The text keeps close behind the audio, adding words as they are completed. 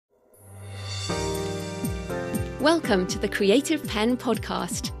Welcome to the Creative Penn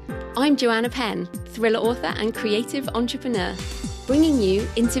podcast. I'm Joanna Penn, thriller author and creative entrepreneur, bringing you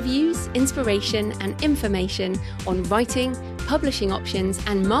interviews, inspiration and information on writing, publishing options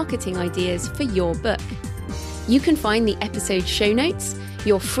and marketing ideas for your book. You can find the episode show notes,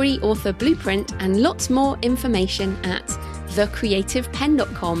 your free author blueprint and lots more information at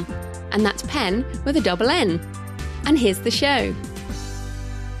thecreativepenn.com, and that's Penn with a double N. And here's the show.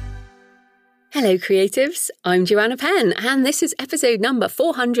 Hello creatives, I'm Joanna Penn and this is episode number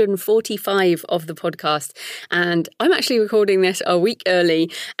 445 of the podcast, and I'm actually recording this a week early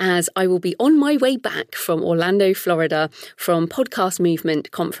as I will be on my way back from Orlando, Florida from Podcast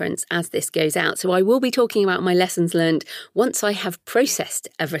Movement Conference as this goes out. So I will be talking about my lessons learned once I have processed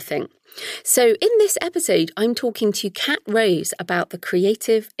everything. So in this episode, I'm talking to Kat Rose about the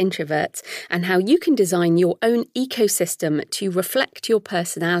Creative Introvert and how you can design your own ecosystem to reflect your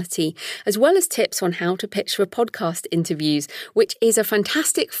personality, as well as tips on how to pitch for podcast interviews, which is a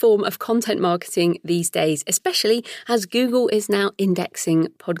fantastic form of content marketing these days, especially as Google is now indexing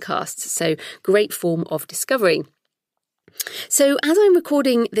podcasts. So great form of discovery. So as I'm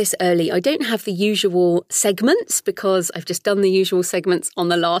recording this early, I don't have the usual segments because I've just done the usual segments on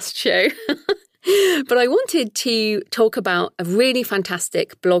the last show. But I wanted to talk about a really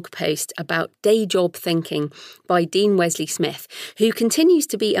fantastic blog post about day job thinking by Dean Wesley Smith, who continues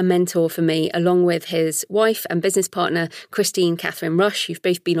to be a mentor for me, along with his wife and business partner, Christine Catherine Rush, who've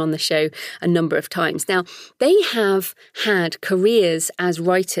both been on the show a number of times. Now, they have had careers as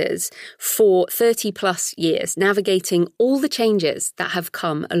writers for 30 plus years, navigating all the changes that have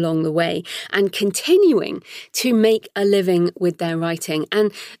come along the way and continuing to make a living with their writing.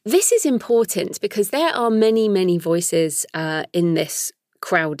 And this is important because there are many, many voices in this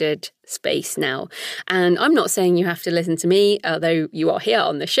crowded space now. And I'm not saying you have to listen to me, although you are here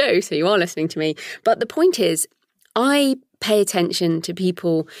on the show, so you are listening to me. But the point is, I pay attention to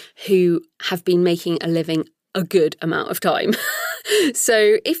people who have been making a living a good amount of time.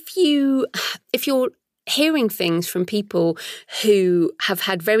 So if you're hearing things from people who have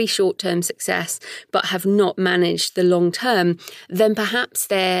had very short-term success but have not managed the long-term, then perhaps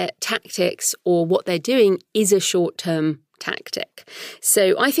their tactics or what they're doing is a short-term tactic.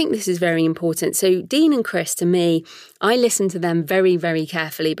 So I think this is very important. So Dean and Chris, to me, I listen to them very, very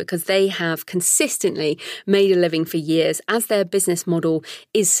carefully because they have consistently made a living for years as their business model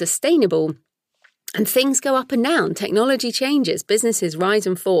is sustainable. And things go up and down, technology changes, businesses rise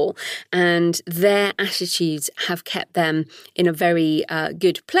and fall, and their attitudes have kept them in a very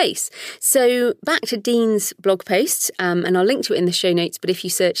good place. So back to Dean's blog post, and I'll link to it in the show notes, but if you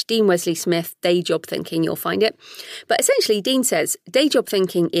search Dean Wesley Smith, day job thinking, you'll find it. But essentially, Dean says, day job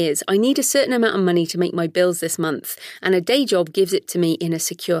thinking is, I need a certain amount of money to make my bills this month, and a day job gives it to me in a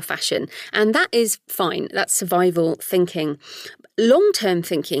secure fashion. And that is fine, that's survival thinking. Long-term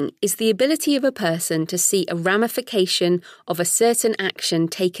thinking is the ability of a person to see a ramification of a certain action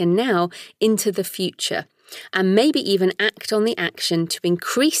taken now into the future, and maybe even act on the action to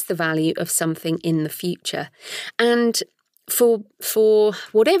increase the value of something in the future. And for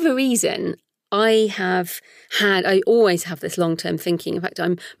whatever reason, I always have this long-term thinking. In fact,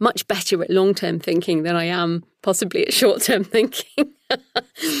 I'm much better at long-term thinking than I am possibly at short-term thinking.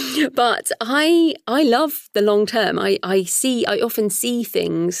 But I love the long term. I often see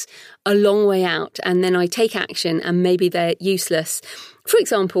things a long way out and then I take action and maybe they're useless. For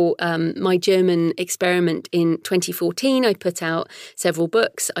example, my German experiment in 2014, I put out several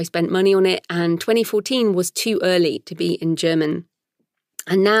books. I spent money on it, and 2014 was too early to be in German.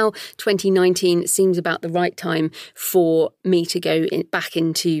 And now 2019 seems about the right time for me to go back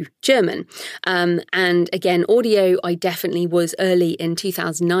into German. And again, audio, I definitely was early in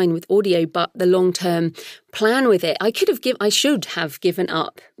 2009 with audio, but the long-term plan with it, I should have given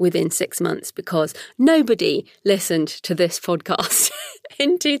up within 6 months because nobody listened to this podcast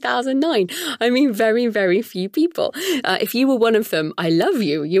in 2009. I mean, very, very few people. If you were one of them, I love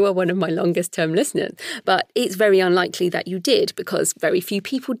you. You are one of my longest term listeners, but it's very unlikely that you did because very few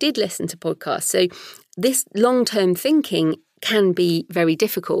people did listen to podcasts. So this long-term thinking can be very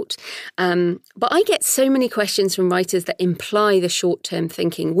difficult. But I get so many questions from writers that imply the short-term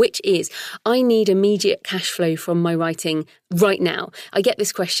thinking, which is, I need immediate cash flow from my writing right now. I get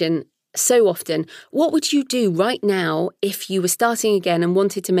this question so often. What would you do right now if you were starting again and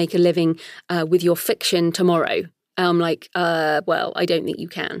wanted to make a living with your fiction tomorrow? I'm like, well, I don't think you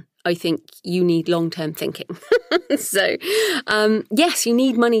can. I think you need long-term thinking. So, yes, you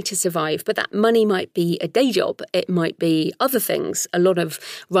need money to survive, but that money might be a day job. It might be other things. A lot of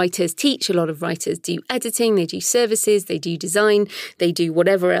writers teach, a lot of writers do editing, they do services, they do design, they do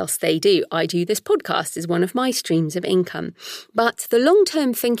whatever else they do. I do this podcast as one of my streams of income. But the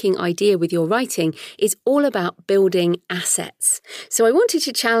long-term thinking idea with your writing is all about building assets. So I wanted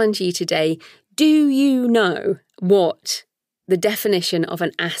to challenge you today. Do you know what the definition of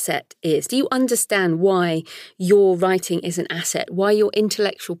an asset is? Do you understand why your writing is an asset, why your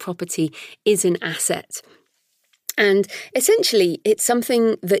intellectual property is an asset? And essentially, it's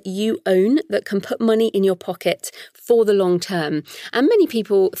something that you own that can put money in your pocket for the long term. And many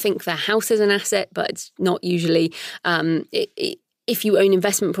people think their house is an asset, but it's not usually. If you own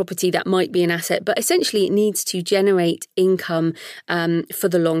investment property, that might be an asset, but essentially it needs to generate income for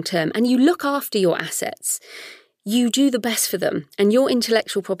the long term. And you look after your assets. You do the best for them, and your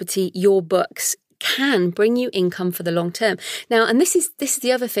intellectual property, your books, can bring you income for the long term. Now, and this is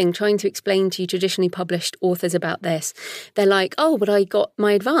the other thing, trying to explain to traditionally published authors about this. They're like, oh, but I got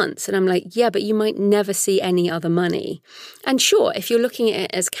my advance. And I'm like, yeah, but you might never see any other money. And sure, if you're looking at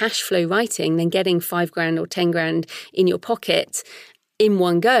it as cash flow writing, then getting $5,000 or $10,000 in your pocket in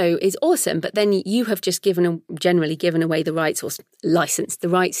one go is awesome, but then you have just generally given away the rights or licensed the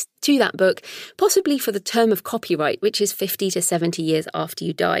rights to that book, possibly for the term of copyright, which is 50 to 70 years after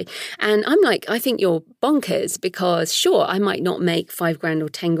you die. And I'm like, I think you're bonkers, because sure, I might not make $5,000 or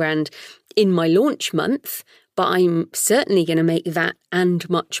 $10,000 in my launch month, but I'm certainly going to make that and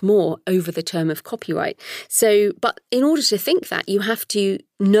much more over the term of copyright. So, but in order to think that, you have to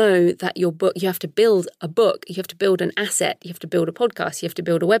know that your book, you have to build a book, you have to build an asset, you have to build a podcast, you have to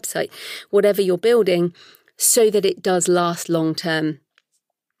build a website, whatever you're building, so that it does last long term.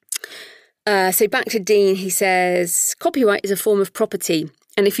 So back to Dean, he says, copyright is a form of property.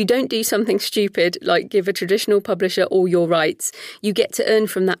 And if you don't do something stupid, like give a traditional publisher all your rights, you get to earn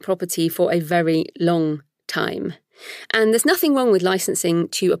from that property for a very long time. And there's nothing wrong with licensing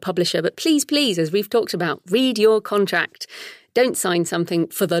to a publisher, but please, as we've talked about, read your contract. Don't sign something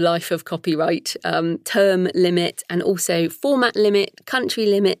for the life of copyright, term limit, and also format limit, country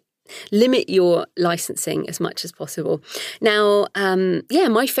limit. Limit your licensing as much as possible. Now,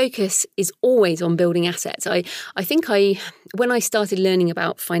 my focus is always on building assets. I think when I started learning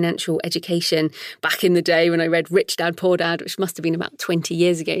about financial education back in the day, when I read Rich Dad, Poor Dad, which must have been about 20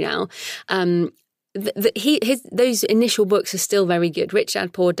 years ago now, those initial books are still very good. Rich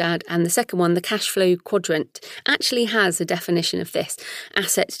Dad, Poor Dad, and the second one, The Cash Flow Quadrant, actually has a definition of this: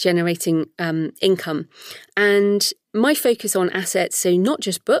 assets generating income. And my focus on assets, so not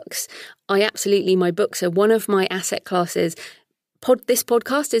just books. My books are one of my asset classes. This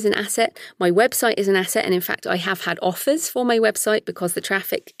podcast is an asset. My website is an asset. And in fact, I have had offers for my website because the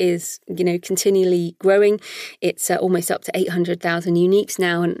traffic is, continually growing. It's almost up to 800,000 uniques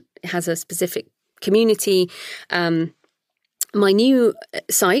now, and it has a specific community. My new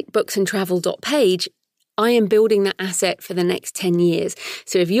site, booksandtravel.page, I am building that asset for the next 10 years.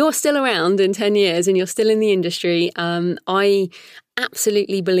 So if you're still around in 10 years and you're still in the industry, I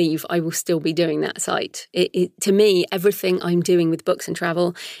absolutely believe I will still be doing that site. To me, everything I'm doing with Books and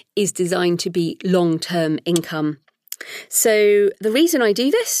Travel is designed to be long-term income. So the reason I do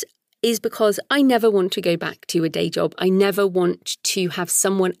this is because I never want to go back to a day job. I never want to have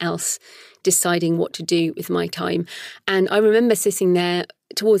someone else deciding what to do with my time. And I remember sitting there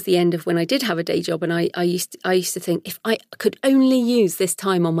towards the end of when I did have a day job, and I used to think, if I could only use this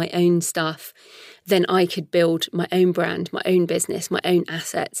time on my own stuff, then I could build my own brand, my own business, my own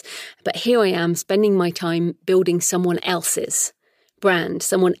assets. But here I am spending my time building someone else's brand,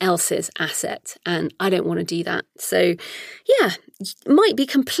 someone else's asset, and I don't want to do that. So yeah, it might be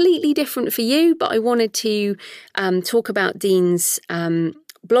completely different for you, but I wanted to talk about Dean's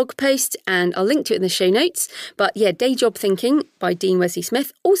blog post, and I'll link to it in the show notes. But yeah, Day Job Thinking by Dean Wesley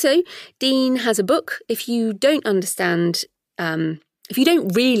Smith. Also, Dean has a book. If you don't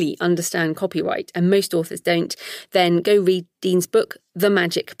really understand copyright, and most authors don't, then go read Dean's book, The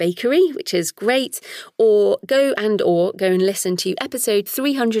Magic Bakery, which is great, or go and listen to episode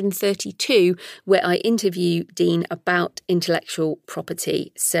 332, where I interview Dean about intellectual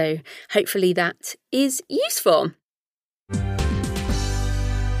property. So hopefully that is useful.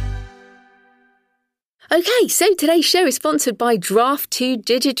 Okay, so today's show is sponsored by Draft2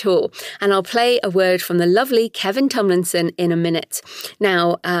 Digital, and I'll play a word from the lovely Kevin Tomlinson in a minute.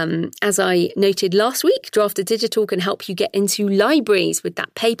 Now, as I noted last week, Draft2 Digital can help you get into libraries with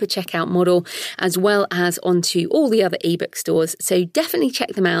that paper checkout model, as well as onto all the other ebook stores. So definitely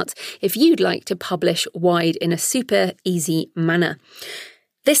check them out if you'd like to publish wide in a super easy manner.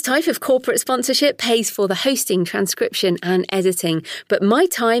 This type of corporate sponsorship pays for the hosting, transcription and editing, but my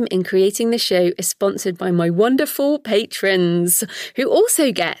time in creating the show is sponsored by my wonderful patrons, who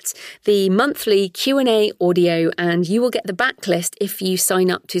also get the monthly Q&A audio, and you will get the backlist if you sign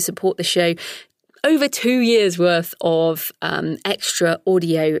up to support the show. Over 2 years worth of extra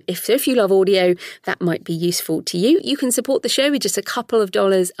audio. If you love audio, that might be useful to you. You can support the show with just a couple of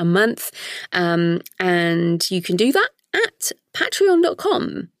dollars a month, and you can do that at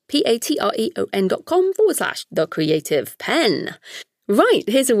patreon.com, patreon.com/The Creative Penn. Right,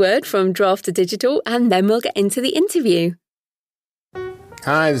 here's a word from Draft2 Digital, and then we'll get into the interview.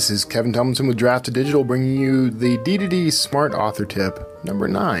 Hi, this is Kevin Tomlinson with Draft2 Digital, bringing you the D2D Smart Author Tip number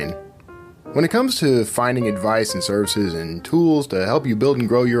 9. When it comes to finding advice and services and tools to help you build and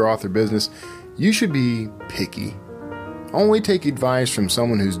grow your author business, you should be picky. Only take advice from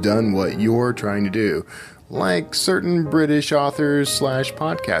someone who's done what you're trying to do, like certain British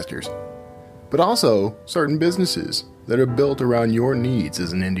authors/podcasters, but also certain businesses that are built around your needs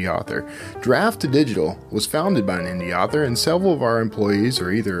as an indie author. Draft2 Digital was founded by an indie author, and several of our employees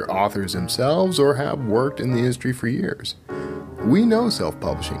are either authors themselves or have worked in the industry for years. We know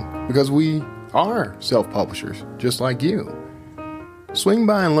self-publishing because we are self-publishers, just like you. Swing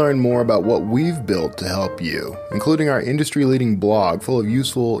by and learn more about what we've built to help you, including our industry-leading blog full of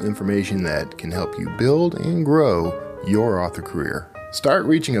useful information that can help you build and grow your author career. Start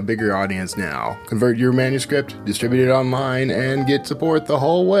reaching a bigger audience now. Convert your manuscript, distribute it online, and get support the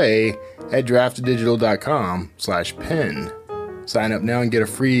whole way at draftdigital.com/pen. Sign up now and get a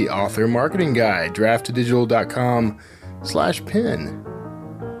free author marketing guide, draftdigital.com/pen.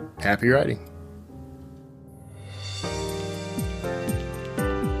 Happy writing.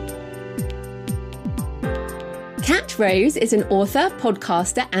 Kat Rose is an author,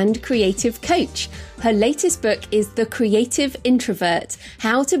 podcaster, and creative coach. Her latest book is The Creative Introvert: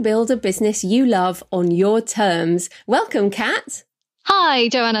 How to Build a Business You Love on Your Terms. Welcome, Kat. Hi,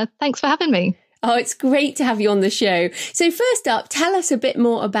 Joanna. Thanks for having me. Oh, it's great to have you on the show. So first up, tell us a bit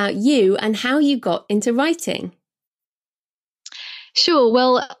more about you and how you got into writing. Sure.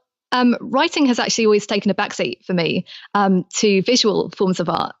 Well, writing has actually always taken a backseat for me to visual forms of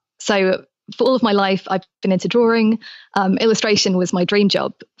art. So for all of my life, I've been into drawing. Illustration was my dream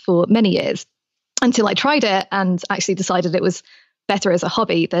job for many years, until I tried it and actually decided it was better as a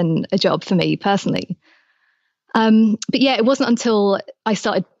hobby than a job for me personally. But yeah, it wasn't until I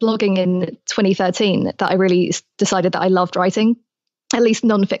started blogging in 2013 that I really decided that I loved writing, at least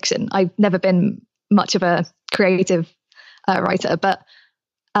nonfiction. I've never been much of a creative writer, but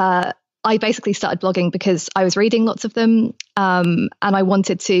I basically started blogging because I was reading lots of them, and I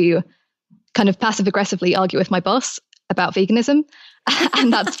wanted to kind of passive aggressively argue with my boss about veganism.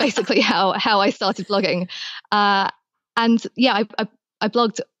 And that's basically how I started blogging. And yeah, I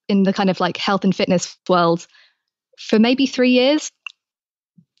blogged in the kind of like health and fitness world for maybe 3 years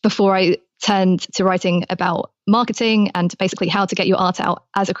before I turned to writing about marketing and basically how to get your art out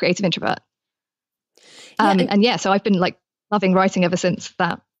as a creative introvert. And yeah, so I've been like loving writing ever since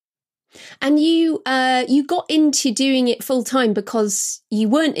that. And you got into doing it full time because you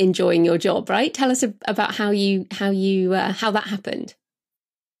weren't enjoying your job, right? Tell us about how that happened.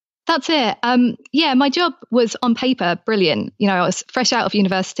 That's it. Yeah, my job was on paper brilliant. You know, I was fresh out of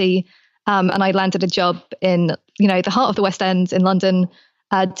university, and I landed a job in the heart of the West End in London,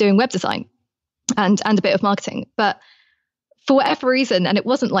 doing web design and a bit of marketing. But for whatever reason, and it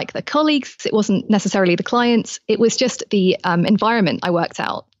wasn't like the colleagues, it wasn't necessarily the clients, it was just the environment I worked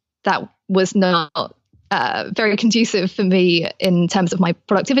out that was not very conducive for me in terms of my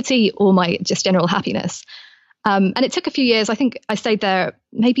productivity or my just general happiness. And it took a few years. I think I stayed there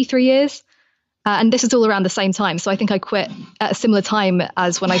maybe 3 years. And this is all around the same time. So I think I quit at a similar time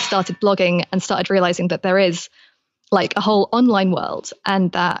as when I started blogging and started realizing that there is like a whole online world,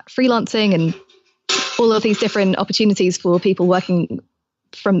 and that freelancing and all of these different opportunities for people working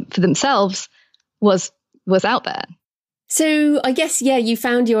for themselves was out there. So I guess, yeah, you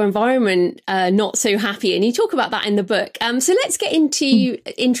found your environment not so happy, and you talk about that in the book. So let's get into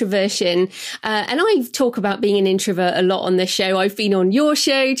introversion. And I talk about being an introvert a lot on this show. I've been on your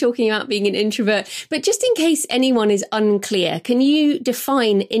show talking about being an introvert. But just in case anyone is unclear, can you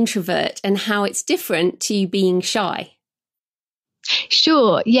define introvert and how it's different to being shy?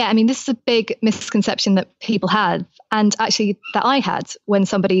 Sure. Yeah. I mean, this is a big misconception that people had, and actually that I had when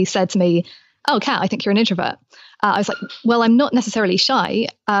somebody said to me, "Oh, Kat, I think you're an introvert." I was like, "Well, I'm not necessarily shy.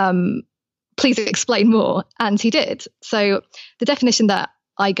 Please explain more." And he did. So the definition that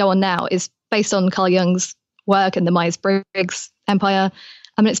I go on now is based on Carl Jung's work and the Myers-Briggs Empire.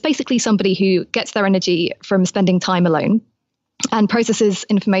 I mean, it's basically somebody who gets their energy from spending time alone and processes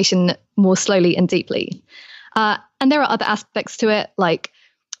information more slowly and deeply. And there are other aspects to it, like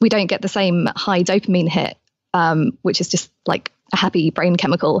we don't get the same high dopamine hit, which is just like a happy brain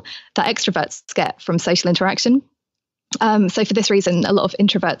chemical that extroverts get from social interaction. So for this reason, a lot of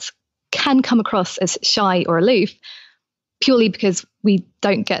introverts can come across as shy or aloof, purely because we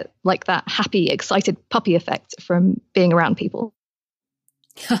don't get like that happy, excited puppy effect from being around people.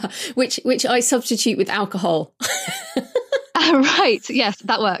 which I substitute with alcohol. Right. Yes,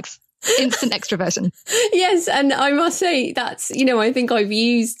 that works. Instant extroversion. Yes, and I must say that's, I think I've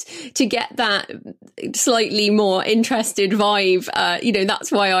used to get that slightly more interested vibe.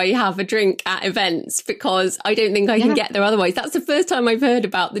 That's why I have a drink at events, because I don't think I can get there otherwise. That's the first time I've heard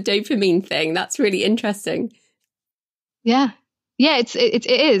about the dopamine thing. That's really interesting. Yeah. Yeah, it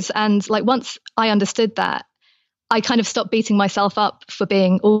is. And like once I understood that, I kind of stopped beating myself up for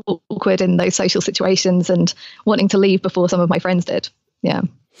being awkward in those social situations and wanting to leave before some of my friends did. Yeah.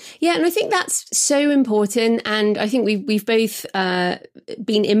 Yeah, and I think that's so important. And I think we've both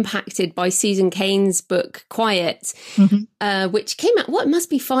been impacted by Susan Cain's book Quiet, which came out, it must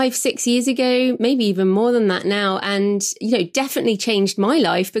be 5-6 years ago, maybe even more than that now. And, definitely changed my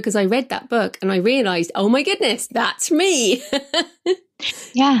life, because I read that book and I realized, oh my goodness, that's me.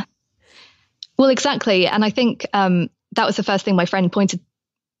 Yeah. Well, exactly. And I think that was the first thing my friend pointed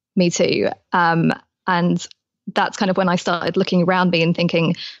me to. And that's kind of when I started looking around me and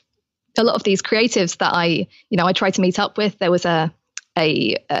thinking a lot of these creatives that I tried to meet up with. There was a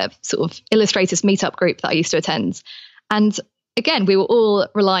sort of illustrators meetup group that I used to attend. And again, we were all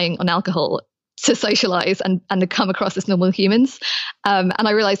relying on alcohol to socialize and to come across as normal humans. And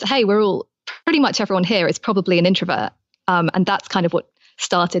I realized, hey, pretty much everyone here is probably an introvert. And that's kind of what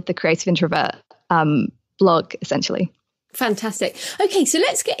started the Creative Introvert blog, essentially. Fantastic. Okay, so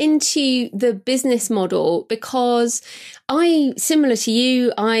let's get into the business model, because similar to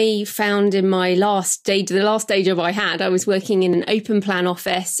you, I found in my the last day job I had, I was working in an open plan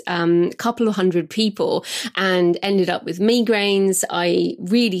office, a couple of hundred people, and ended up with migraines. I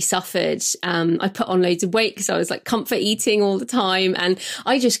really suffered. I put on loads of weight because I was like comfort eating all the time. And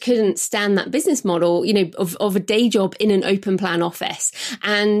I just couldn't stand that business model, of a day job in an open plan office.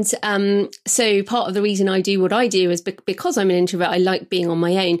 And so part of the reason I do what I do is because I'm an introvert, I like being on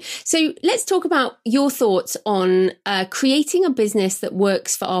my own. So let's talk about your thoughts on creating a business that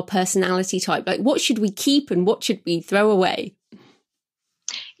works for our personality type. Like, what should we keep and what should we throw away?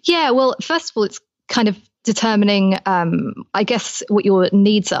 Yeah, well, first of all, it's kind of determining, I guess, what your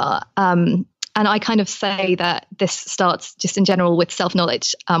needs are. And I kind of say that this starts just in general with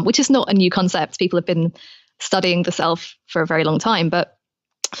self-knowledge, which is not a new concept. People have been studying the self for a very long time. But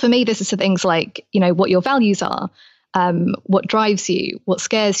for me, this is the things like, what your values are, what drives you, what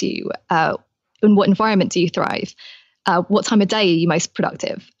scares you, in what environment do you thrive, what time of day are you most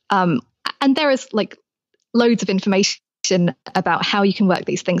productive. And there is like loads of information about how you can work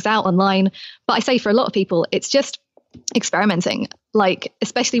these things out online. But I say for a lot of people, it's just experimenting. Like,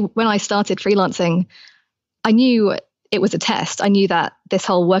 especially when I started freelancing, I knew it was a test. I knew that this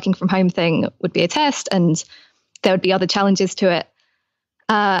whole working from home thing would be a test and there would be other challenges to it.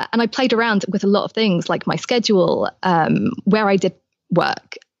 And I played around with a lot of things like my schedule, where I did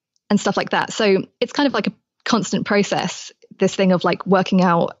work and stuff like that. So it's kind of like a constant process, this thing of like working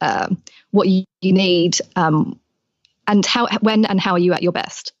out what you need and when and how are you at your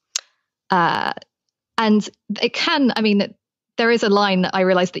best. And it can, there is a line that I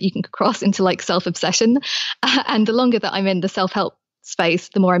realized that you can cross into like self-obsession. And the longer that I'm in the self-help space,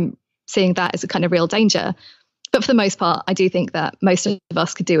 the more I'm seeing that as a kind of real danger. But for the most part, I do think that most of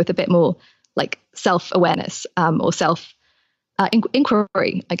us could do with a bit more like self-awareness or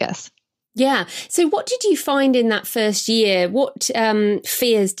self-inquiry, I guess. Yeah. So what did you find in that first year? What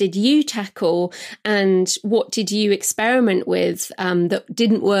fears did you tackle and what did you experiment with that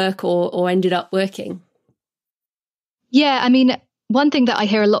didn't work or ended up working? Yeah, one thing that I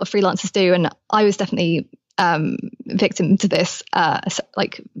hear a lot of freelancers do, and I was definitely victim to this,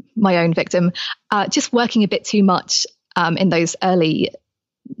 like my own victim, just working a bit too much in those early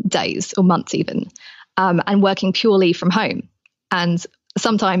days or months even, and working purely from home and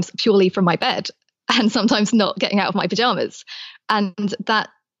sometimes purely from my bed and sometimes not getting out of my pajamas. And that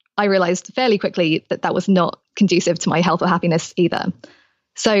I realized fairly quickly that was not conducive to my health or happiness either.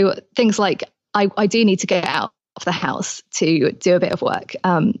 So things like I do need to get out of the house to do a bit of work.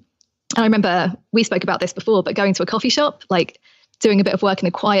 And I remember we spoke about this before, but going to a coffee shop, like doing a bit of work in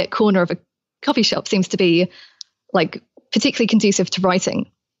a quiet corner of a coffee shop seems to be like particularly conducive to writing.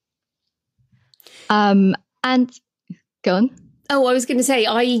 And go on. Oh, I was going to say,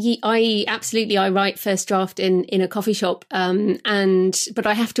 I absolutely, I write first draft in a coffee shop, but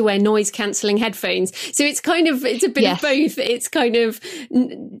I have to wear noise cancelling headphones. So it's a bit of both. It's kind of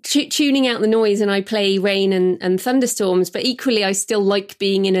tuning out the noise, and I play rain and thunderstorms, but equally I still like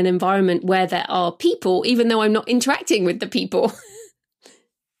being in an environment where there are people, even though I'm not interacting with the people.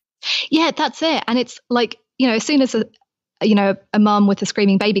 Yeah, that's it. And it's like, as soon as a mum with a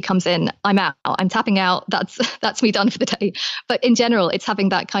screaming baby comes in, I'm out, I'm tapping out. That's me done for the day. But in general, it's having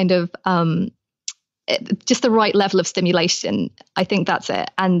that kind of, just the right level of stimulation. I think that's it.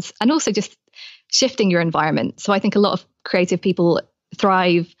 And also just shifting your environment. So I think a lot of creative people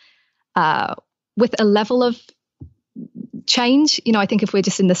thrive, with a level of change. I think if we're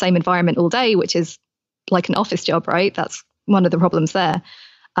just in the same environment all day, which is like an office job, right? That's one of the problems there.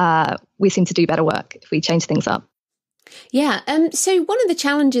 We seem to do better work if we change things up. Yeah. So one of the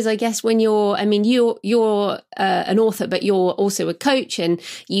challenges, I guess, when you're an author, but you're also a coach and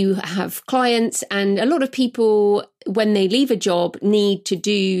you have clients, and a lot of people, when they leave a job, need to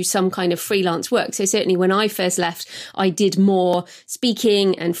do some kind of freelance work. So certainly when I first left, I did more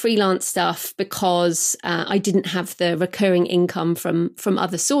speaking and freelance stuff because I didn't have the recurring income from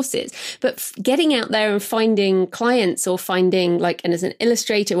other sources. But getting out there and finding clients, or finding and as an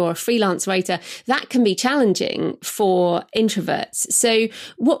illustrator or a freelance writer, that can be challenging for introverts. So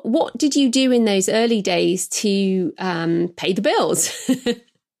what did you do in those early days to pay the bills?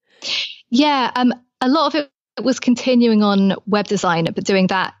 Yeah, a lot of it was continuing on web design, but doing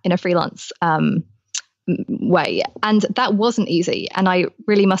that in a freelance way. And that wasn't easy. And I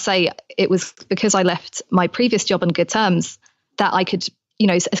really must say it was because I left my previous job on good terms that I could,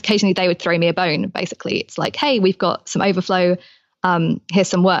 occasionally they would throw me a bone. Basically, it's like, hey, we've got some overflow. Here's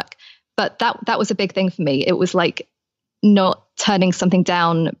some work. But that was a big thing for me. It was like not turning something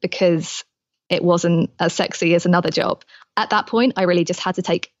down because it wasn't as sexy as another job. At that point, I really just had to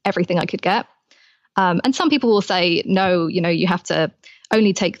take everything I could get. And some people will say, no, you have to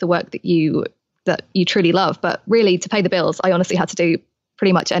only take the work that you truly love. But really, to pay the bills, I honestly had to do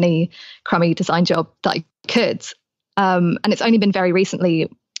pretty much any crummy design job that I could. And it's only been very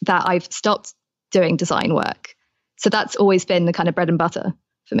recently that I've stopped doing design work. So that's always been the kind of bread and butter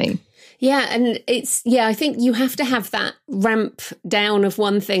for me. Yeah. And I think you have to have that ramp down of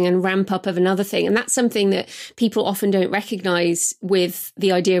one thing and ramp up of another thing. And that's something that people often don't recognize with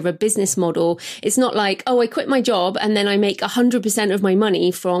the idea of a business model. It's not like, oh, I quit my job and then I make 100% of my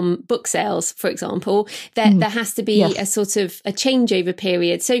money from book sales, for example. There has to be a sort of a changeover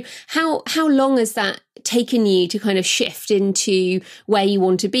period. So how long has that taken you to kind of shift into where you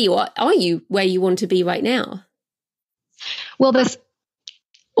want to be? Or are you where you want to be right now? Well, there's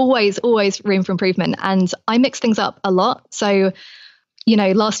always room for improvement, and I mix things up a lot. So,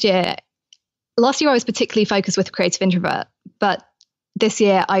 last year I was particularly focused with Creative Introvert, but this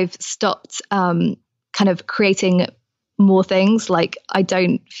year I've stopped kind of creating more things. Like I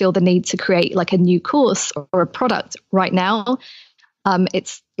don't feel the need to create like a new course or a product right now.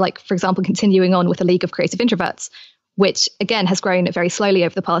 It's like, for example, continuing on with a League of Creative Introverts, which again has grown very slowly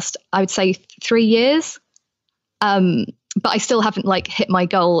over the past, I would say, 3 years. But I still haven't hit my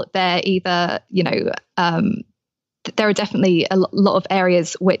goal there either. There are definitely a lot of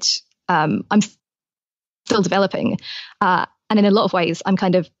areas which I'm still developing. And in a lot of ways, I'm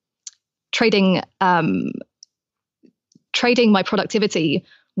kind of trading my productivity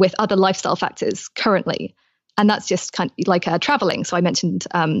with other lifestyle factors currently. And that's just kind of like traveling. So I mentioned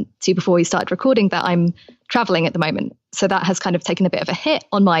to you before we started recording that I'm traveling at the moment. So that has kind of taken a bit of a hit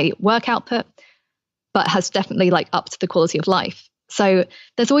on my work output, but has definitely upped the quality of life. So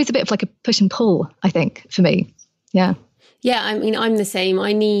there's always a bit of a push and pull, I think, for me. Yeah. Yeah. I mean, I'm the same.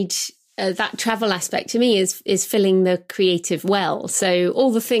 I need that travel aspect to me is filling the creative well. So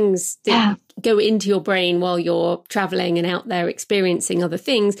all the things that go into your brain while you're traveling and out there experiencing other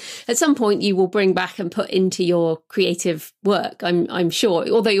things, at some point you will bring back and put into your creative work. I'm sure,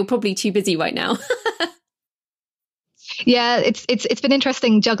 although you're probably too busy right now. Yeah, it's been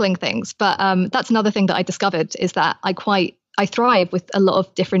interesting juggling things, but that's another thing that I discovered is that I thrive with a lot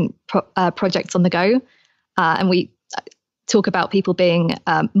of different projects on the go, and we talk about people being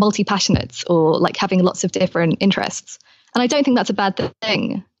multi-passionates or having lots of different interests, and I don't think that's a bad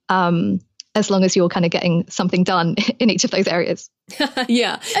thing. as long as you're kind of getting something done in each of those areas.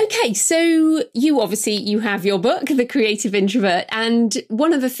 Yeah. Okay. So you have your book, The Creative Introvert. And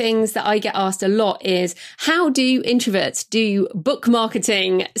one of the things that I get asked a lot is, how do introverts do book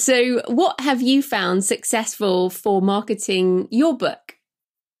marketing? So what have you found successful for marketing your book?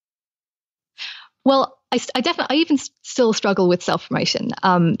 Well, I even still struggle with self-promotion.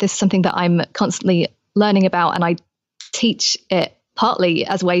 This is something that I'm constantly learning about, and I teach it partly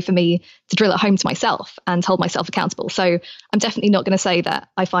as a way for me to drill it home to myself and hold myself accountable. So I'm definitely not going to say that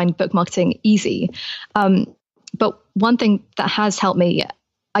I find book marketing easy. But one thing that has helped me,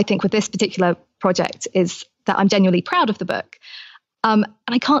 I think, with this particular project is that I'm genuinely proud of the book. And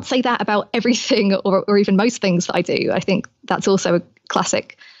I can't say that about everything or even most things that I do. I think that's also a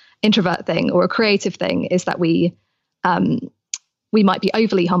classic introvert thing or a creative thing, is that we might be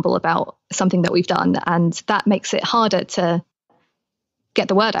overly humble about something that we've done, and that makes it harder to get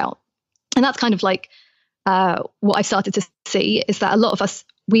the word out. And that's kind of like what I started to see, is that a lot of us,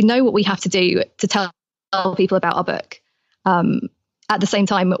 we know what we have to do to tell people about our book. At the same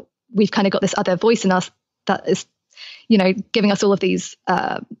time, we've kind of got this other voice in us that is, giving us all of these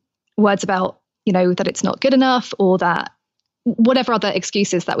words about, that it's not good enough, or that whatever other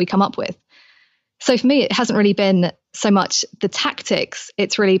excuses that we come up with. So for me, it hasn't really been so much the tactics.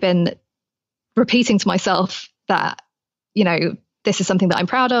 It's really been repeating to myself that, this is something that I'm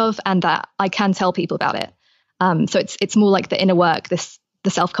proud of and that I can tell people about it. So it's more like the inner work, the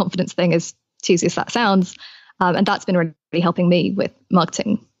self-confidence thing, as cheesy as that sounds. And that's been really helping me with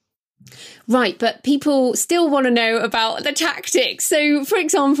marketing. Right, but people still want to know about the tactics. So, for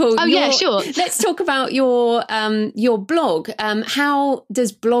example, sure. Let's talk about your blog. How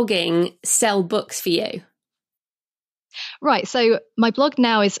does blogging sell books for you? Right, so my blog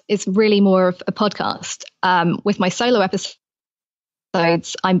now is really more of a podcast. With my solo episodes,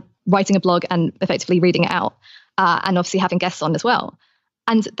 I'm writing a blog and effectively reading it out, and obviously having guests on as well.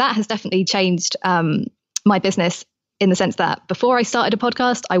 And that has definitely changed my business, in the sense that before I started a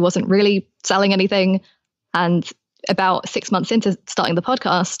podcast, I wasn't really selling anything. And about 6 months into starting the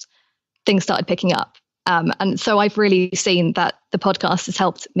podcast, things started picking up. And so I've really seen that the podcast has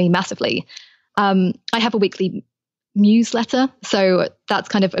helped me massively. I have a weekly newsletter, so that's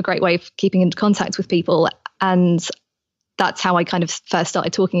kind of a great way of keeping in contact with people. And that's how I kind of first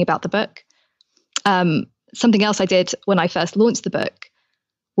started talking about the book. Something else I did when I first launched the book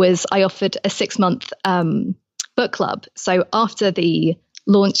was I offered a 6-month book club. So after the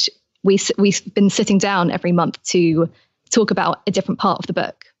launch, we've been sitting down every month to talk about a different part of the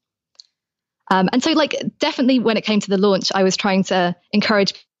book. And so definitely when it came to the launch, I was trying to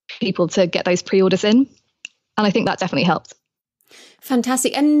encourage people to get those pre-orders in. And I think that definitely helped.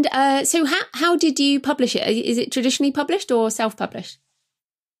 Fantastic. And so how did you publish it? Is it traditionally published or self-published?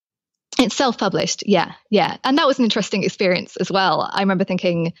 It's self-published. Yeah. And that was an interesting experience as well. I remember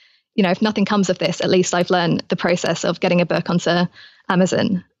thinking, if nothing comes of this, at least I've learned the process of getting a book onto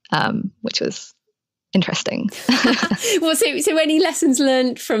Amazon, which was interesting. Well, so any lessons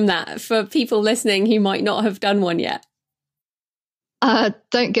learned from that for people listening who might not have done one yet?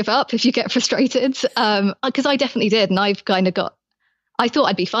 Don't give up if you get frustrated, because I definitely did. And I thought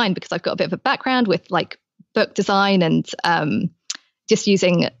I'd be fine because I've got a bit of a background with book design and just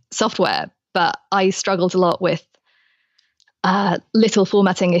using software, but I struggled a lot with little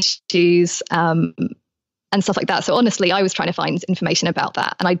formatting issues and stuff like that. So honestly, I was trying to find information about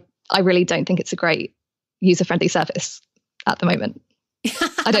that. And I really don't think it's a great user-friendly service at the moment.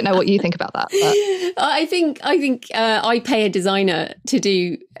 I don't know what you think about that. But. I think I pay a designer to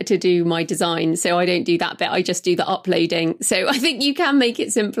do my design, so I don't do that bit. I just do the uploading. So I think you can make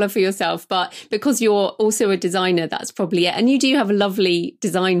it simpler for yourself, but because you're also a designer, that's probably it. And you do have a lovely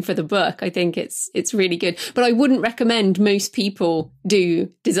design for the book. I think it's really good, but I wouldn't recommend most people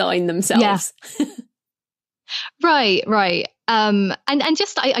do design themselves. Yeah. Right. And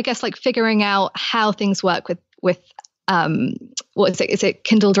just I guess figuring out how things work with what is it? Is it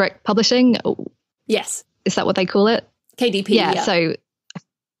Kindle Direct Publishing? Yes. Is that what they call it? KDP. Yeah. So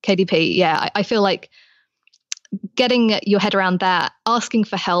KDP. Yeah. I feel like getting your head around that, asking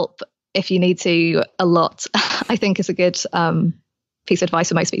for help if you need to a lot, I think is a good piece of advice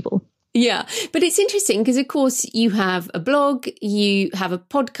for most people. Yeah, but it's interesting because, of course, you have a blog, you have a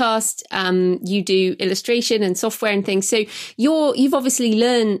podcast, you do illustration and software and things. So you've obviously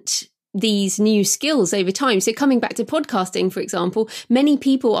learnt these new skills over time. So coming back to podcasting, for example, many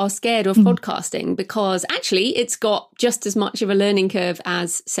people are scared of podcasting because actually it's got just as much of a learning curve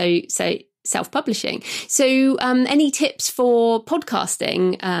as, say, self-publishing. So any tips for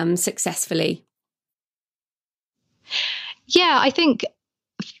podcasting successfully? Yeah, I think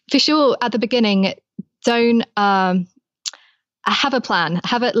for sure, at the beginning, don't have a plan.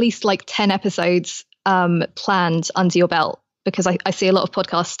 Have at least like 10 episodes planned under your belt, because I see a lot of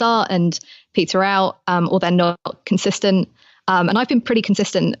podcasts start and peter out, or they're not consistent. And I've been pretty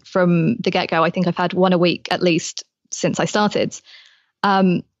consistent from the get-go. I think I've had one a week at least since I started.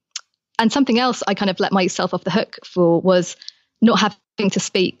 And something else I kind of let myself off the hook for was not having to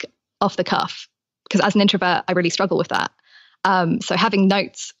speak off the cuff, because as an introvert, I really struggle with that. So having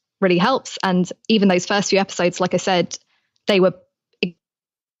notes really helps. And even those first few episodes, like I said, they were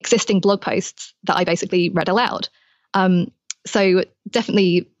existing blog posts that I basically read aloud. So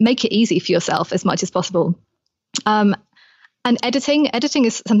definitely make it easy for yourself as much as possible. And editing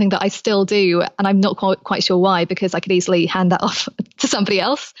is something that I still do, and I'm not quite sure why, because I could easily hand that off to somebody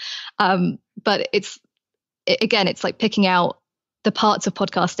else. But it's like picking out the parts of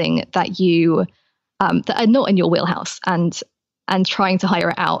podcasting that you that are not in your wheelhouse, and trying to hire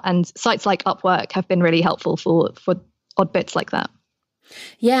it out. And sites like Upwork have been really helpful for odd bits like that.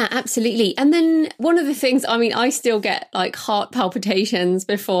 Yeah, absolutely. And then one of the things, I mean, I still get like heart palpitations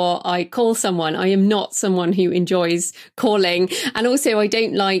before I call someone. I am not someone who enjoys calling. And also I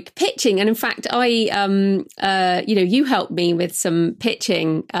don't like pitching. And in fact, you helped me with some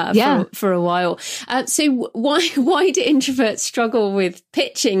pitching for a while. So why do introverts struggle with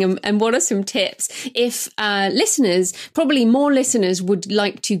pitching? And what are some tips if probably more listeners would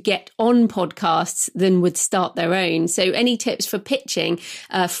like to get on podcasts than would start their own? So any tips for pitching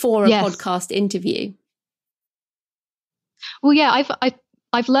for a podcast interview? Well, yeah,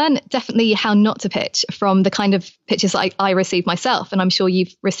 I've learned definitely how not to pitch from the kind of pitches I receive myself, and I'm sure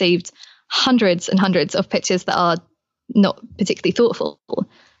you've received hundreds and hundreds of pitches that are not particularly thoughtful.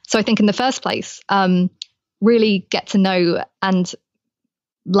 So I think in the first place, really get to know and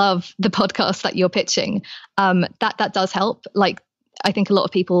love the podcast that you're pitching. That does help. Like, I think a lot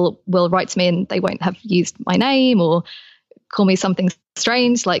of people will write to me and they won't have used my name or call me something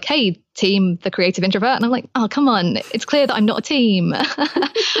strange like, hey, team, the Creative Introvert. And I'm like, oh, come on. It's clear that I'm not a team.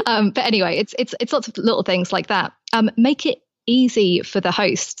 But anyway, it's lots of little things like that. Make it easy for the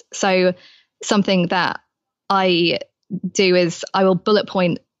host. So something that I do is I will bullet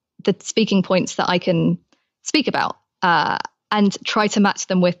point the speaking points that I can speak about, and try to match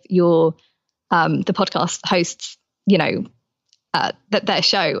them with your the podcast hosts, that their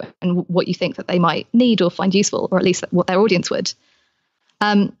show and what you think that they might need or find useful, or at least what their audience would.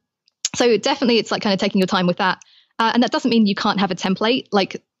 So definitely it's like kind of taking your time with that. And that doesn't mean you can't have a template.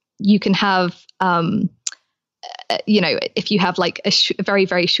 Like you can have, if you have like a very,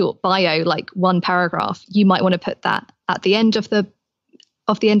 very short bio, like one paragraph, you might want to put that at the end of the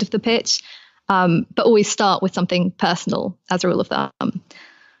pitch. But always start with something personal as a rule of thumb.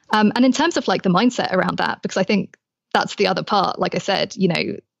 And in terms of like the mindset around that, because I think that's the other part. Like I said,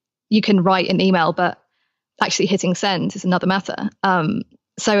 you can write an email, but actually hitting send is another matter.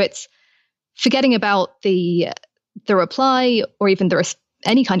 So it's forgetting about the reply or even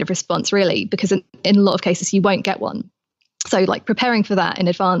any kind of response, really, because in a lot of cases you won't get one. So like preparing for that in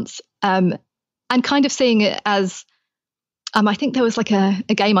advance, and kind of seeing it as, I think there was like a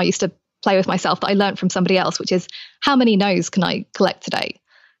game I used to play with myself that I learned from somebody else, which is how many no's can I collect today?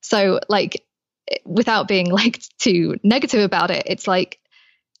 So like, without being like too negative about it, it's like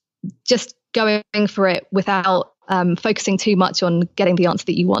just going for it without focusing too much on getting the answer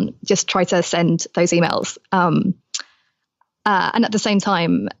that you want. Just try to send those emails. And at the same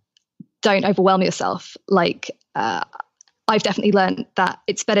time, don't overwhelm yourself. Like I've definitely learned that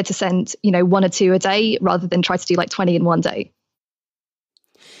it's better to send, 1 or 2 a day rather than try to do like 20 in one day.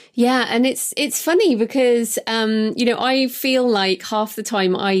 Yeah. And it's funny because, I feel like half the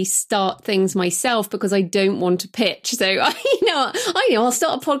time I start things myself because I don't want to pitch. So, I'll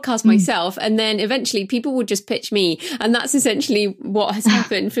start a podcast myself and then eventually people will just pitch me. And that's essentially what has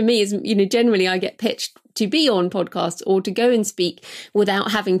happened for me is, generally I get pitched to be on podcasts or to go and speak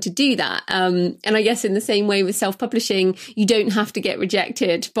without having to do that. And I guess in the same way with self-publishing, you don't have to get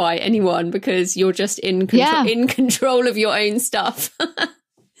rejected by anyone because you're just in control of your own stuff.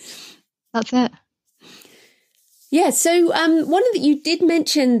 That's it. Yeah. So, you did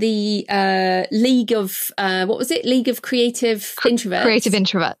mention the League of League of Creative Introverts. Creative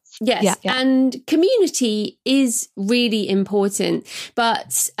Introverts. Yes. Yeah. And community is really important.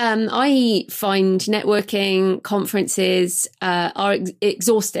 But I find networking conferences are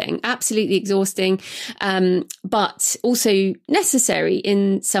exhausting, absolutely exhausting, but also necessary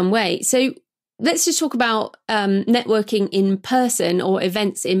in some way. So let's just talk about networking in person or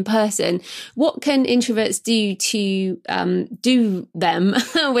events in person. What can introverts do to do them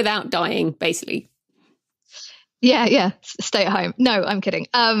without dying, basically? Yeah. Stay at home. No, I'm kidding.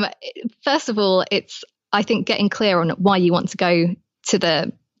 First of all, it's, I think, getting clear on why you want to go to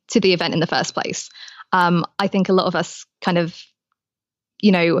the event in the first place. I think a lot of us kind of,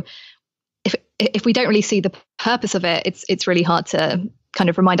 if we don't really see the purpose of it, it's really hard to kind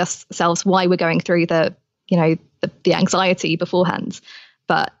of remind ourselves why we're going through the anxiety beforehand.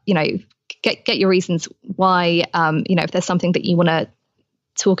 But, get your reasons why, if there's something that you want to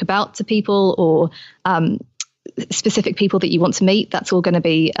talk about to people, or specific people that you want to meet, that's all going to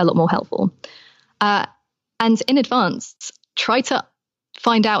be a lot more helpful. And in advance, try to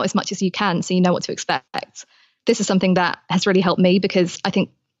find out as much as you can so you know what to expect. This is something that has really helped me, because I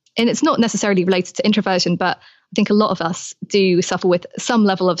think, and it's not necessarily related to introversion, but I think a lot of us do suffer with some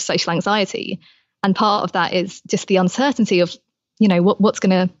level of social anxiety. And part of that is just the uncertainty of, what's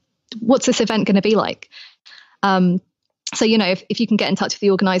this event going to be like? So, if you can get in touch with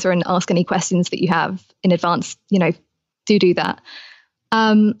the organizer and ask any questions that you have in advance, do that.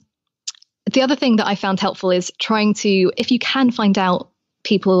 The other thing that I found helpful is trying to, if you can find out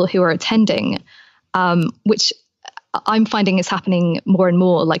people who are attending, which I'm finding is happening more and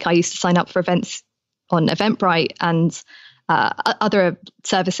more. Like, I used to sign up for events on Eventbrite and other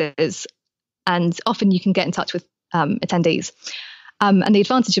services, and often you can get in touch with attendees. And the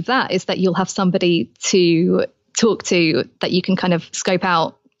advantage of that is that you'll have somebody to talk to that you can kind of scope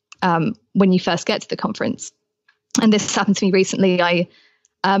out when you first get to the conference. And this happened to me recently. I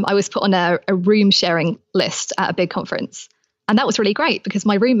was put on a room sharing list at a big conference. And that was really great because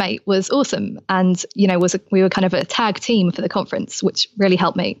my roommate was awesome. And, we were kind of a tag team for the conference, which really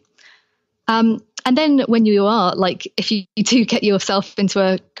helped me. And then when you are like, if you do get yourself into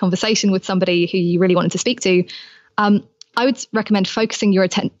a conversation with somebody who you really wanted to speak to, I would recommend focusing your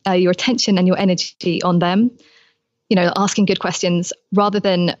attention and your energy on them, asking good questions rather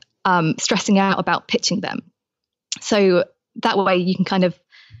than stressing out about pitching them. So that way you can kind of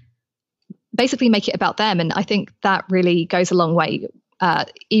basically make it about them. And I think that really goes a long way,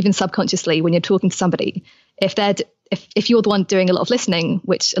 even subconsciously when you're talking to somebody. If you're the one doing a lot of listening,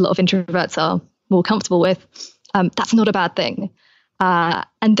 which a lot of introverts are more comfortable with, that's not a bad thing.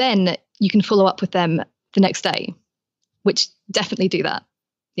 And then you can follow up with them the next day, which definitely do that.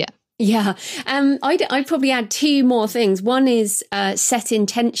 Yeah. I'd probably add two more things. One is set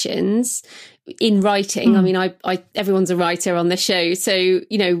intentions in writing. I mean, everyone's a writer on the show. So,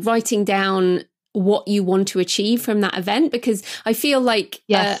 writing down what you want to achieve from that event, because I feel like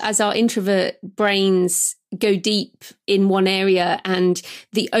as our introvert brains go deep in one area, and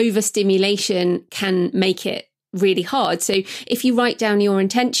the overstimulation can make it really hard. So if you write down your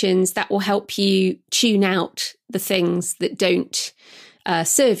intentions, that will help you tune out the things that don't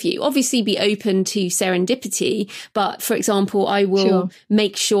serve you. Obviously be open to serendipity, but for example, I will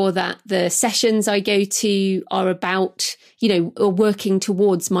make sure that the sessions I go to are about, are working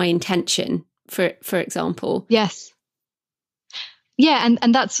towards my intention, for example. Yes. Yeah,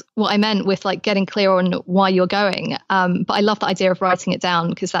 and that's what I meant with like getting clear on why you're going. But I love the idea of writing it down,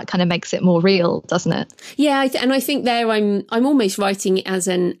 because that kind of makes it more real, doesn't it? Yeah, and I think there I'm almost writing it as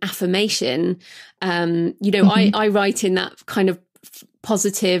an affirmation. I write in that kind of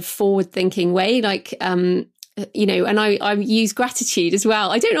positive, forward-thinking way, like and I use gratitude as well.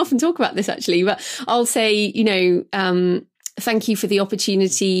 I don't often talk about this actually, but I'll say, thank you for the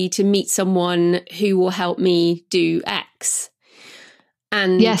opportunity to meet someone who will help me do X.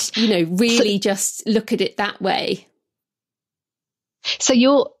 And, really just look at it that way. So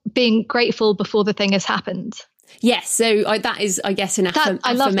you're being grateful before the thing has happened. Yes. So that is, I guess, an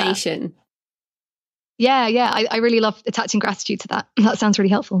affirmation. Yeah. I really love attaching gratitude to that. That sounds really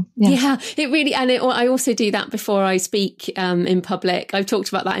helpful. Yeah, it really, and I also do that before I speak in public. I've talked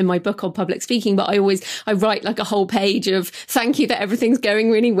about that in my book on public speaking, but I write like a whole page of thank you that everything's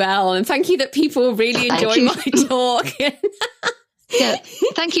going really well, and thank you that people really enjoy my talk. Yeah,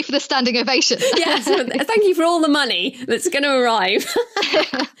 thank you for the standing ovation. Yes, thank you for all the money that's going to arrive.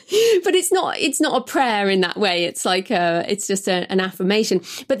 But it's not a prayer in that way. It's like it's just an affirmation.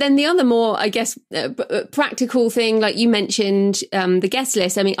 But then the other more, I guess, practical thing, like you mentioned, the guest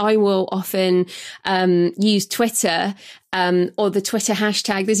list. I mean, I will often use Twitter. Or the Twitter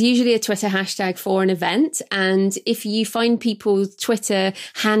hashtag. There's usually a Twitter hashtag for an event. And if you find people's Twitter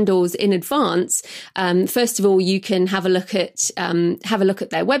handles in advance, first of all, you can have a look at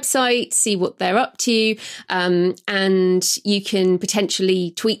their website, see what they're up to. And you can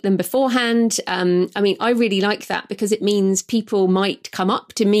potentially tweet them beforehand. I mean, I really like that because it means people might come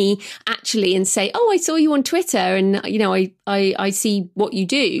up to me actually and say, oh, I saw you on Twitter and, I see what you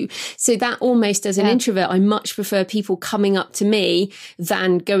do. So that almost as an introvert, I much prefer people coming up to me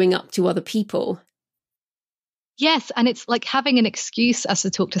than going up to other people. Yes, and it's like having an excuse as to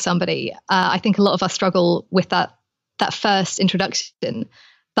talk to somebody. I think a lot of us struggle with that first introduction,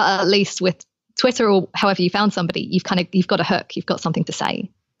 but at least with Twitter or however you found somebody, you've got a hook, you've got something to say.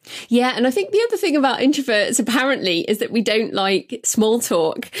 Yeah, and I think the other thing about introverts apparently is that we don't like small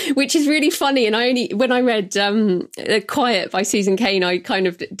talk, which is really funny. And when I read Quiet by Susan Cain, I kind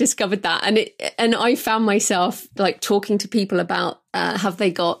of discovered that, and I found myself like talking to people about have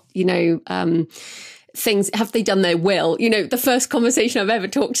they got things, have they done their will? The first conversation I've ever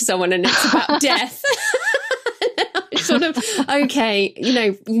talked to someone, and it's about death. Sort of, okay,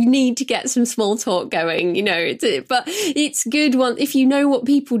 you need to get some small talk going, but it's good if you know what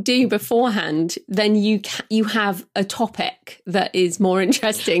people do beforehand, then you have a topic that is more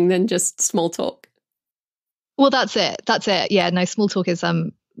interesting than just small talk. Well, that's it. Yeah, no, small talk is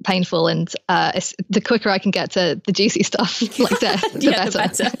painful, and the quicker I can get to the juicy stuff, like death, the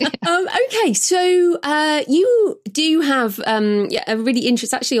better. Okay, so you do have a really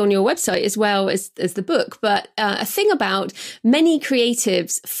interesting, actually on your website as well as the book, but a thing about many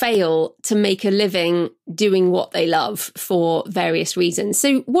creatives fail to make a living doing what they love for various reasons.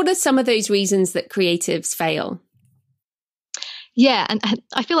 So what are some of those reasons that creatives fail? Yeah, and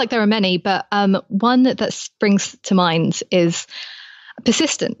I feel like there are many, but one that springs to mind is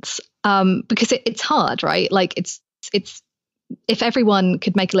persistence, because it's hard, right? Like it's if everyone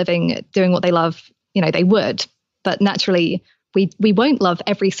could make a living doing what they love, they would, but naturally we won't love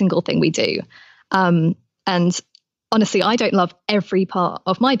every single thing we do. And honestly, I don't love every part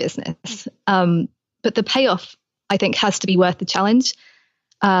of my business, but the payoff, I think, has to be worth the challenge.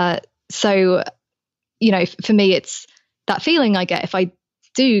 So for me, it's that feeling I get if I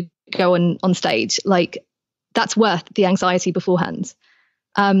do go on stage, like that's worth the anxiety beforehand.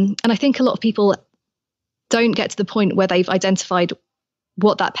 And I think a lot of people don't get to the point where they've identified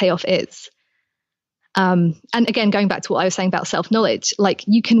what that payoff is. And again, going back to what I was saying about self-knowledge, like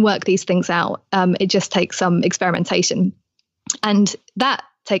you can work these things out. It just takes some experimentation, and that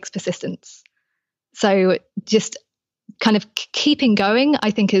takes persistence. So just kind of keeping going,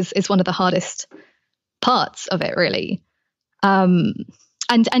 I think is one of the hardest parts of it, really. And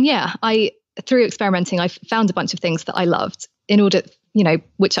yeah, through experimenting, I found a bunch of things that I loved in order,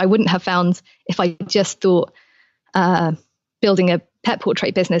 which I wouldn't have found if I just thought building a pet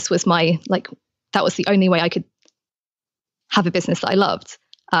portrait business was that was the only way I could have a business that I loved.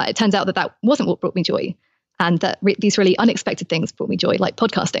 It turns out that wasn't what brought me joy, and that these really unexpected things brought me joy, like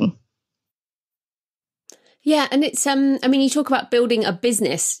podcasting. Yeah, and it's you talk about building a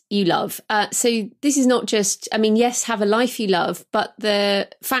business you love. So this is not just, yes, have a life you love, but the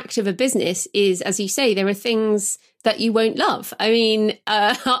fact of a business is, as you say, there are things that you won't love.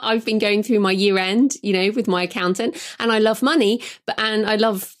 I've been going through my year end, with my accountant, and I love money, and I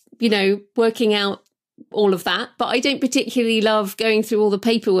love, working out all of that, but I don't particularly love going through all the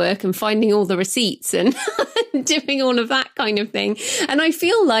paperwork and finding all the receipts and doing all of that kind of thing. And I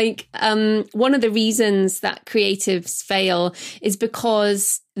feel like one of the reasons that creatives fail is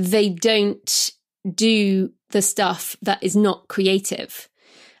because they don't do the stuff that is not creative.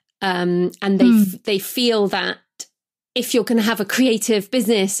 And they feel that if you're going to have a creative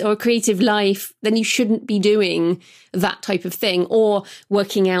business or a creative life, then you shouldn't be doing that type of thing, or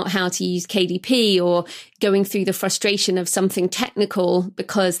working out how to use KDP, or going through the frustration of something technical,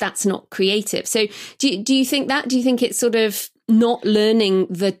 because that's not creative. So do you think that? Do you think it's sort of not learning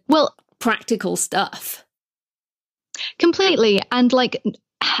the practical stuff? Completely. And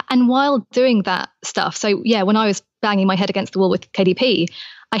while doing that stuff, so yeah, when I was banging my head against the wall with KDP,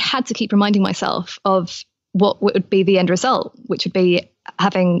 I had to keep reminding myself of what would be the end result, which would be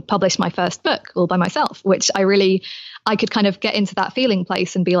having published my first book all by myself, which I could kind of get into that feeling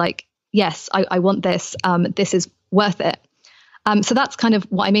place and be like, yes, I want this. This is worth it. So that's kind of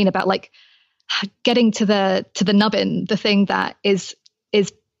what I mean about getting to the nubbin, the thing that is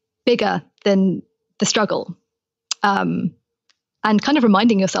bigger than the struggle, and kind of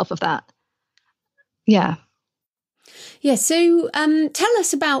reminding yourself of that. Yeah. Yeah. So tell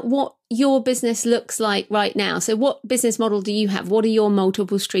us about what your business looks like right now. So what business model do you have? What are your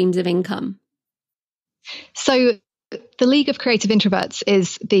multiple streams of income? So the League of Creative Introverts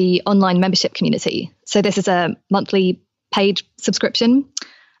is the online membership community. So this is a monthly paid subscription.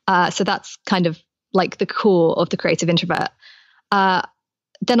 So that's kind of like the core of the Creative Introvert.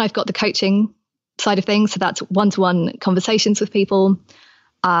 Then I've got the coaching side of things. So that's one-to-one conversations with people.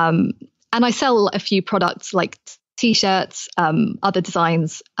 And I sell a few products like T-shirts, other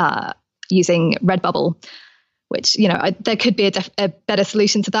designs using Redbubble, which, there could be a better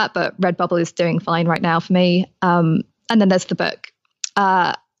solution to that, but Redbubble is doing fine right now for me. And then there's the book.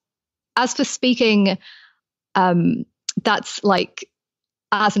 As for speaking, that's like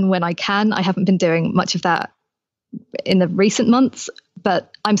as and when I can. I haven't been doing much of that in the recent months,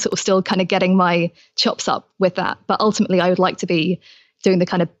 but I'm sort of still kind of getting my chops up with that. But ultimately, I would like to be doing the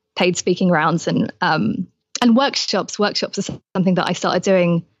kind of paid speaking rounds and workshops. Workshops is something that I started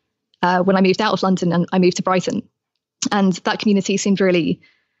doing when I moved out of London and I moved to Brighton. And that community seemed really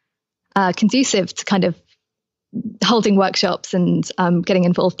conducive to kind of holding workshops and getting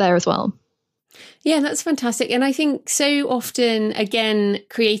involved there as well. Yeah, that's fantastic. And I think so often, again,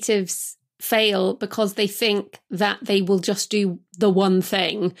 creatives fail because they think that they will just do the one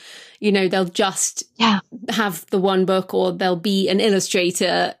thing. You know, they'll just have the one book, or they'll be an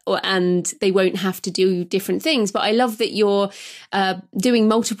illustrator, and they won't have to do different things. But I love that you're doing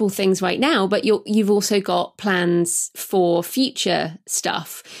multiple things right now, but you've also got plans for future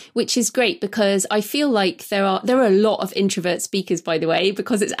stuff, which is great, because I feel like there are a lot of introvert speakers, by the way,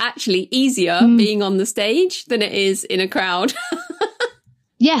 because it's actually easier being on the stage than it is in a crowd.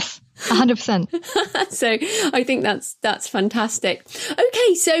 Yes. 100%. So I think that's fantastic.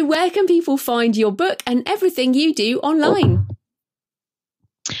 Okay, so where can people find your book and everything you do online?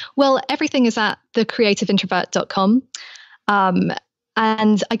 Well, everything is at thecreativeintrovert.com.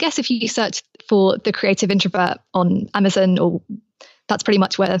 And I guess if you search for The Creative Introvert on Amazon, or that's pretty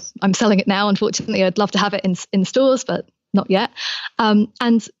much where I'm selling it now. Unfortunately, I'd love to have it in stores, but not yet.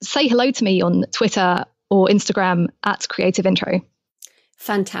 And say hello to me on Twitter or Instagram at Creative Intro.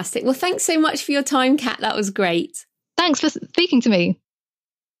 Fantastic. Well, thanks so much for your time, Kat. That was great. Thanks for speaking to me.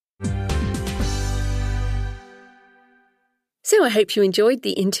 So I hope you enjoyed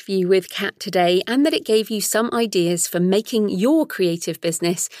the interview with Kat today, and that it gave you some ideas for making your creative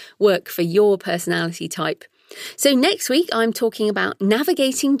business work for your personality type. So next week, I'm talking about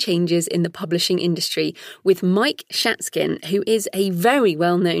navigating changes in the publishing industry with Mike Shatskin, who is a very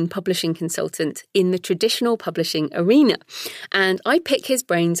well-known publishing consultant in the traditional publishing arena. And I pick his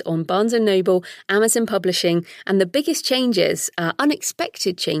brains on Barnes & Noble, Amazon Publishing, and the biggest changes,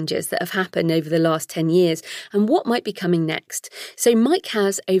 unexpected changes that have happened over the last 10 years, and what might be coming next. So Mike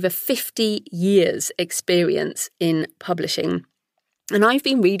has over 50 years experience in publishing. And I've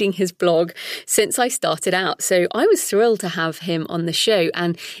been reading his blog since I started out. So I was thrilled to have him on the show.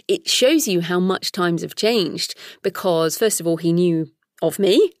 And it shows you how much times have changed, because first of all, he knew of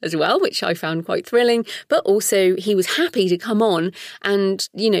me as well, which I found quite thrilling. But also he was happy to come on, and,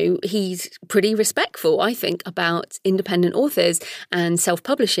 you know, he's pretty respectful, I think, about independent authors and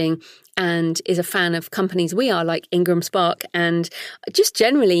self-publishing, and is a fan of companies we are, like Ingram Spark. And just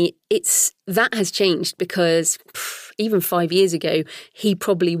generally, that has changed, because even 5 years ago, he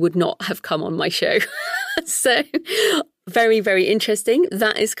probably would not have come on my show. So very, very interesting.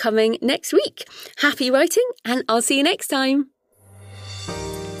 That is coming next week. Happy writing, and I'll see you next time.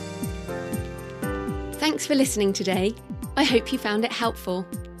 Thanks for listening today. I hope you found it helpful.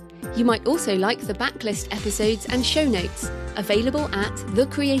 You might also like the backlist episodes and show notes, available at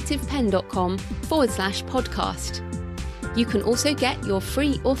thecreativepenn.com/podcast. You can also get your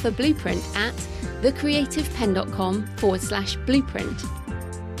free author blueprint at thecreativepenn.com/blueprint.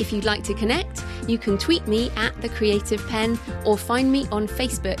 If you'd like to connect, you can tweet me at The Creative Penn, or find me on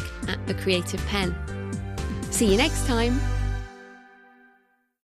Facebook at The Creative Penn. See you next time.